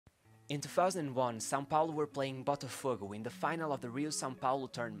In 2001, São Paulo were playing Botafogo in the final of the Rio-São Paulo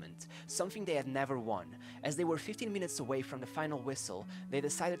tournament, something they had never won. As they were 15 minutes away from the final whistle, they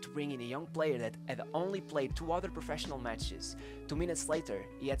decided to bring in a young player that had only played 2 other professional matches. 2 minutes later,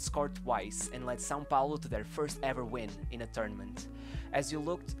 he had scored twice and led São Paulo to their first ever win in a tournament. As you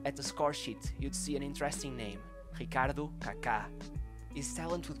looked at the score sheet, you'd see an interesting name, Ricardo Kaká. His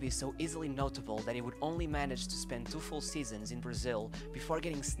talent would be so easily notable that he would only manage to spend 2 full seasons in Brazil before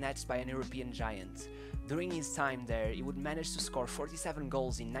getting snatched by an European giant. During his time there, he would manage to score 47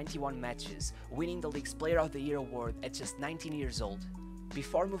 goals in 91 matches, winning the league's Player of the Year award at just 19 years old.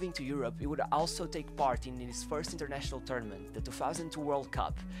 Before moving to Europe, he would also take part in his first international tournament, the 2002 World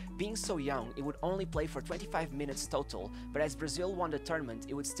Cup. Being so young, he would only play for 25 minutes total, but as Brazil won the tournament,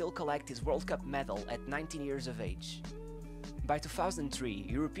 he would still collect his World Cup medal at 19 years of age. By 2003,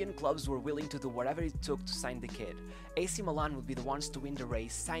 European clubs were willing to do whatever it took to sign the kid. AC Milan would be the ones to win the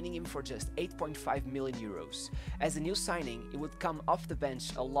race, signing him for just 8.5 million euros. As a new signing, he would come off the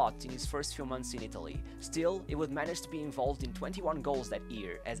bench a lot in his first few months in Italy. Still, he would manage to be involved in 21 goals that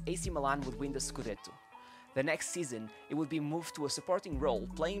year, as AC Milan would win the Scudetto. The next season, he would be moved to a supporting role,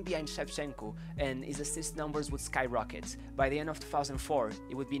 playing behind Shevchenko, and his assist numbers would skyrocket. By the end of 2004,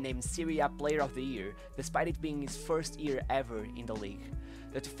 he would be named Serie A Player of the Year, despite it being his first year ever in the league.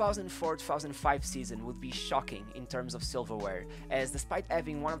 The 2004-2005 season would be shocking in terms of silverware, as despite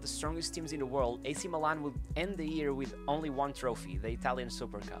having one of the strongest teams in the world, AC Milan would end the year with only 1 trophy, the Italian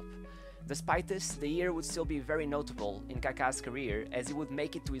Super Cup. Despite this, the year would still be very notable in Kaká's career, as he would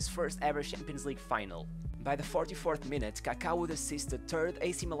make it to his first ever Champions League final. By the 44th minute, Kaká would assist the 3rd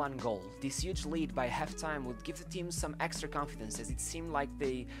AC Milan goal. This huge lead by halftime would give the team some extra confidence, as it seemed like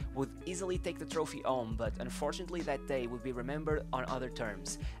they would easily take the trophy home, but unfortunately that day would be remembered on other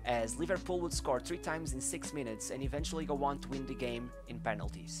terms, as Liverpool would score 3 times in 6 minutes and eventually go on to win the game in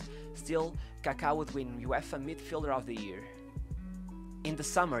penalties. Still, Kaká would win UEFA Midfielder of the Year. In the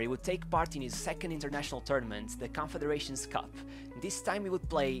summer, he would take part in his second international tournament, the Confederations Cup. This time he would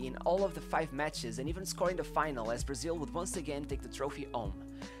play in all of the 5 matches and even score in the final, as Brazil would once again take the trophy home.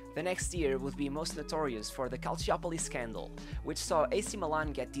 The next year would be most notorious for the Calciopoli scandal, which saw AC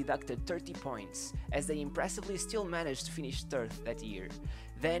Milan get deducted 30 points, as they impressively still managed to finish 3rd that year.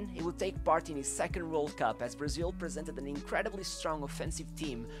 Then he would take part in his second World Cup, as Brazil presented an incredibly strong offensive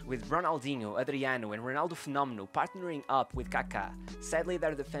team with Ronaldinho, Adriano and Ronaldo Fenomeno partnering up with Kaká. Sadly,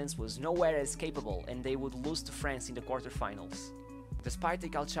 their defense was nowhere as capable and they would lose to France in the quarterfinals. Despite the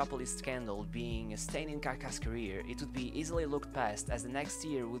Calciopoli scandal being a stain in Kaká's career, it would be easily looked past, as the next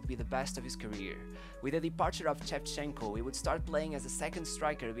year would be the best of his career. With the departure of Shevchenko, he would start playing as a second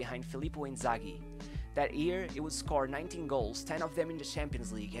striker behind Filippo Inzaghi. That year, he would score 19 goals, 10 of them in the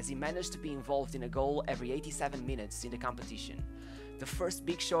Champions League, as he managed to be involved in a goal every 87 minutes in the competition. The first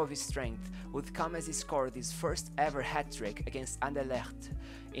big show of his strength would come as he scored his first ever hat-trick against Anderlecht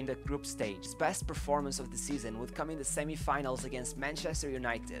in the group stage. His best performance of the season would come in the semi-finals against Manchester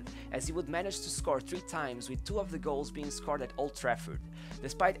United, as he would manage to score 3 times, with 2 of the goals being scored at Old Trafford,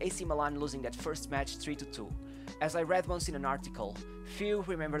 despite AC Milan losing that first match 3-2. As I read once in an article, few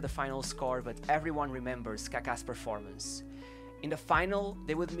remember the final score, but everyone remembers Kaká's performance. In the final,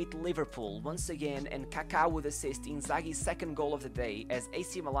 they would meet Liverpool once again, and Kaká would assist Inzaghi's second goal of the day, as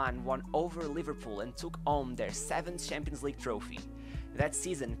AC Milan won over Liverpool and took home their 7th Champions League trophy. That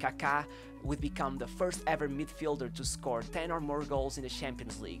season, Kaká would become the first ever midfielder to score 10 or more goals in the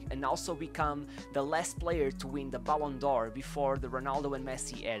Champions League, and also become the last player to win the Ballon d'Or before the Ronaldo and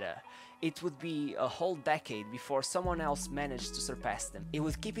Messi era. It would be a whole decade before someone else managed to surpass them. He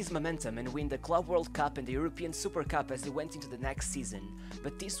would keep his momentum and win the Club World Cup and the European Super Cup as they went into the next season,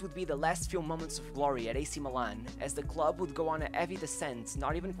 but this would be the last few moments of glory at AC Milan, as the club would go on a heavy descent,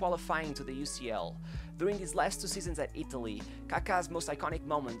 not even qualifying to the UCL. During these last 2 seasons at Italy, Kaká's most iconic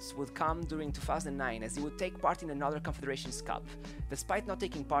moments would come during 2009, as he would take part in another Confederations Cup, despite not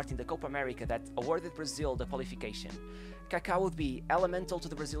taking part in the Copa America that awarded Brazil the qualification. Kaká would be elemental to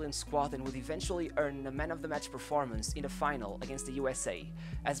the Brazilian squad and would eventually earn a man of the match performance in the final against the USA.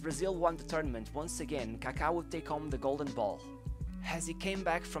 As Brazil won the tournament once again, Kaká would take home the golden ball. As he came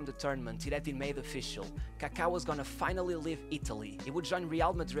back from the tournament, it had been made official. Kaká was gonna finally leave Italy. He would join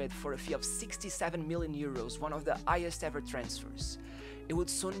Real Madrid for a fee of 67 million euros, one of the highest ever transfers. It would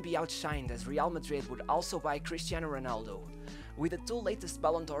soon be outshined, as Real Madrid would also buy Cristiano Ronaldo. With the 2 latest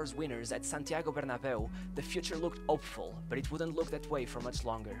Ballon d'Ors winners at Santiago Bernabéu, the future looked hopeful, but it wouldn't look that way for much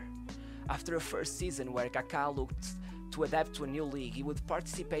longer. After a first season where Kaká looked to adapt to a new league, he would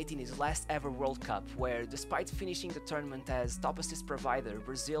participate in his last ever World Cup, where, despite finishing the tournament as top assist provider,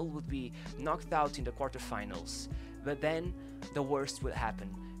 Brazil would be knocked out in the quarterfinals. But then, the worst would happen.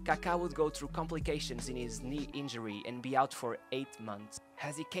 Kaká would go through complications in his knee injury and be out for 8 months.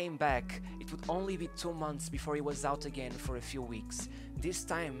 As he came back, it would only be 2 months before he was out again for a few weeks. This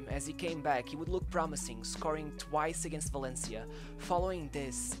time, as he came back, he would look promising, scoring twice against Valencia. Following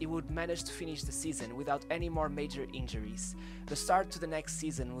this, he would manage to finish the season without any more major injuries. The start to the next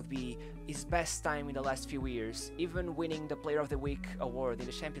season would be his best time in the last few years, even winning the Player of the Week award in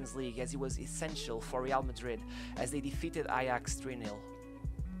the Champions League, as he was essential for Real Madrid as they defeated Ajax 3-0.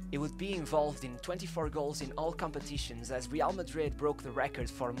 He would be involved in 24 goals in all competitions as Real Madrid broke the record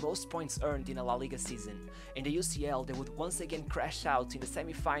for most points earned in a La Liga season. In the UCL, they would once again crash out in the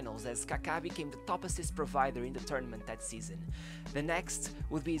semi-finals as Kaká became the top assist provider in the tournament that season. The next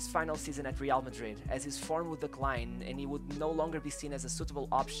would be his final season at Real Madrid, as his form would decline and he would no longer be seen as a suitable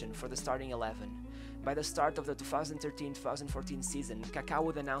option for the starting 11. By the start of the 2013-2014 season, Kaká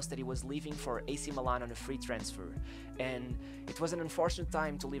would announce that he was leaving for AC Milan on a free transfer, and it was an unfortunate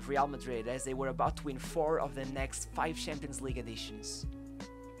time to leave Real Madrid as they were about to win 4 of the next 5 Champions League editions.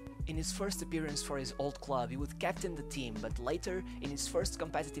 In his first appearance for his old club, he would captain the team, but later, in his first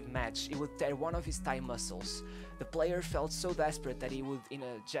competitive match, he would tear one of his thigh muscles. The player felt so desperate that he would, in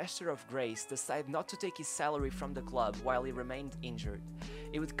a gesture of grace, decide not to take his salary from the club while he remained injured.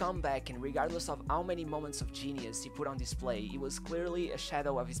 He would come back, and regardless of how many moments of genius he put on display, he was clearly a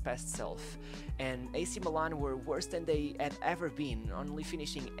shadow of his past self. And AC Milan were worse than they had ever been, only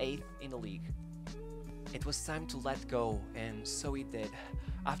finishing 8th in the league. It was time to let go, and so he did.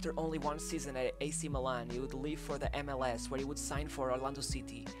 After only 1 season at AC Milan, he would leave for the MLS, where he would sign for Orlando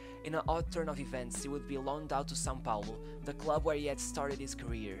City. In an odd turn of events, he would be loaned out to São Paulo, the club where he had started his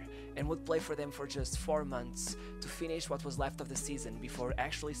career, and would play for them for just 4 months to finish what was left of the season before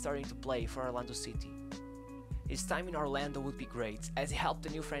actually starting to play for Orlando City. His time in Orlando would be great, as he helped the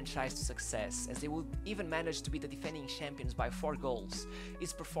new franchise to success, as they would even manage to be the defending champions by 4 goals.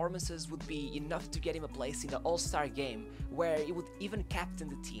 His performances would be enough to get him a place in the All-Star game, where he would even captain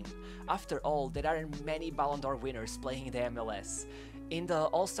the team. After all, there aren't many Ballon d'Or winners playing in the MLS. In the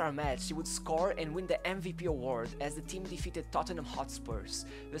All-Star match, he would score and win the MVP award as the team defeated Tottenham Hotspurs.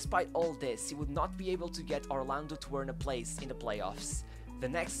 Despite all this, he would not be able to get Orlando to earn a place in the playoffs. The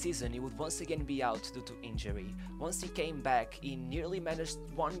next season, he would once again be out due to injury. Once he came back, he nearly managed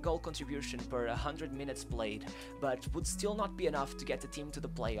 1 goal contribution per 100 minutes played, but would still not be enough to get the team to the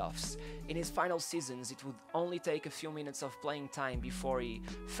playoffs. In his final seasons, it would only take a few minutes of playing time before he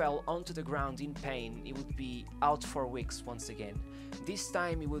fell onto the ground in pain. He would be out for weeks once again. This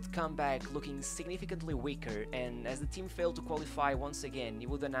time, he would come back looking significantly weaker, and as the team failed to qualify once again, he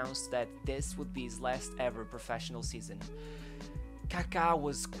would announce that this would be his last ever professional season. Kaká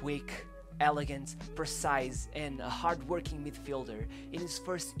was quick, elegant, precise, and a hard-working midfielder. In his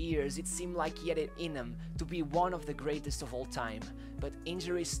first years, it seemed like he had it in him to be one of the greatest of all time, but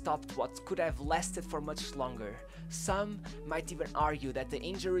injuries stopped what could have lasted for much longer. Some might even argue that the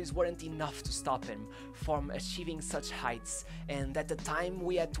injuries weren't enough to stop him from achieving such heights, and that the time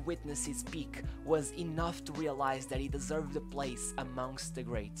we had to witness his peak was enough to realize that he deserved a place amongst the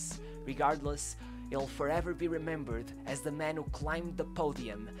greats. Regardless, he'll forever be remembered as the man who climbed the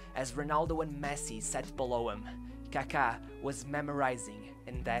podium as Ronaldo and Messi sat below him. Kaká was memorizing,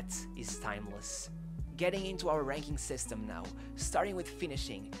 and that is timeless. Getting into our ranking system now, starting with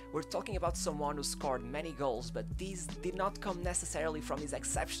finishing, we're talking about someone who scored many goals, but these did not come necessarily from his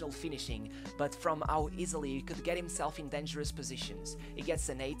exceptional finishing, but from how easily he could get himself in dangerous positions. He gets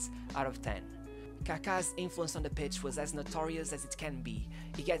an 8 out of 10. Kaká's influence on the pitch was as notorious as it can be.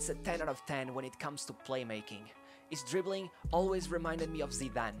 He gets a 10 out of 10 when it comes to playmaking. His dribbling always reminded me of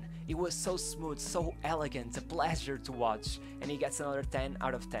Zidane. He was so smooth, so elegant, a pleasure to watch, and he gets another 10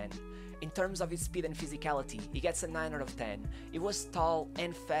 out of 10. In terms of his speed and physicality, he gets a 9 out of 10. He was tall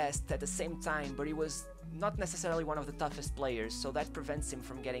and fast at the same time, but he was not necessarily one of the toughest players, so that prevents him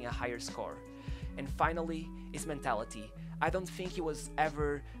from getting a higher score. And finally, his mentality. I don't think he was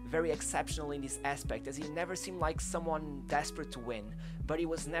ever very exceptional in this aspect, as he never seemed like someone desperate to win, but he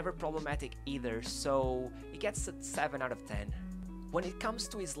was never problematic either, so he gets a 7 out of 10. When it comes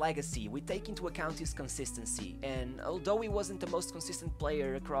to his legacy, we take into account his consistency, and although he wasn't the most consistent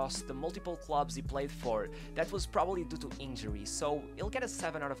player across the multiple clubs he played for, that was probably due to injury, so he'll get a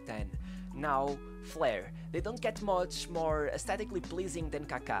 7 out of 10. Now, flair. They don't get much more aesthetically pleasing than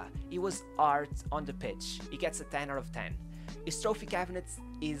Kaká. He was art on the pitch. He gets a 10 out of 10. His trophy cabinet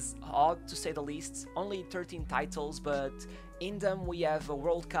is odd to say the least, only 13 titles, but in them we have a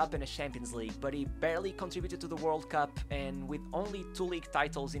World Cup and a Champions League, but he barely contributed to the World Cup, and with only 2 league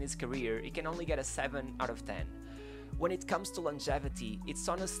titles in his career, he can only get a 7 out of 10. When it comes to longevity, it's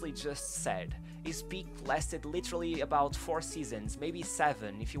honestly just sad. His peak lasted literally about 4 seasons, maybe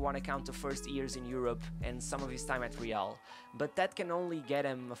 7 if you want to count the first years in Europe and some of his time at Real, but that can only get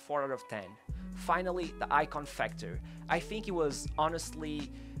him a 4 out of 10. Finally, the icon factor. I think he was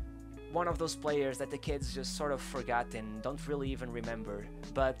honestly one of those players that the kids just sort of forgot and don't really even remember,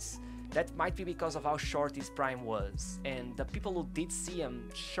 but that might be because of how short his prime was, and the people who did see him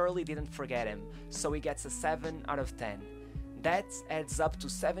surely didn't forget him, so he gets a 7 out of 10. That adds up to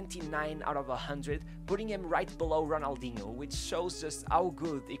 79 out of 100, putting him right below Ronaldinho, which shows just how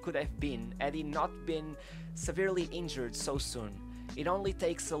good he could have been had he not been severely injured so soon. It only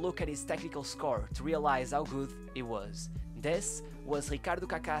takes a look at his technical score to realize how good he was. This was Ricardo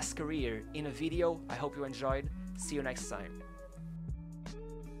Kaká's career in a video. I hope you enjoyed. See you next time.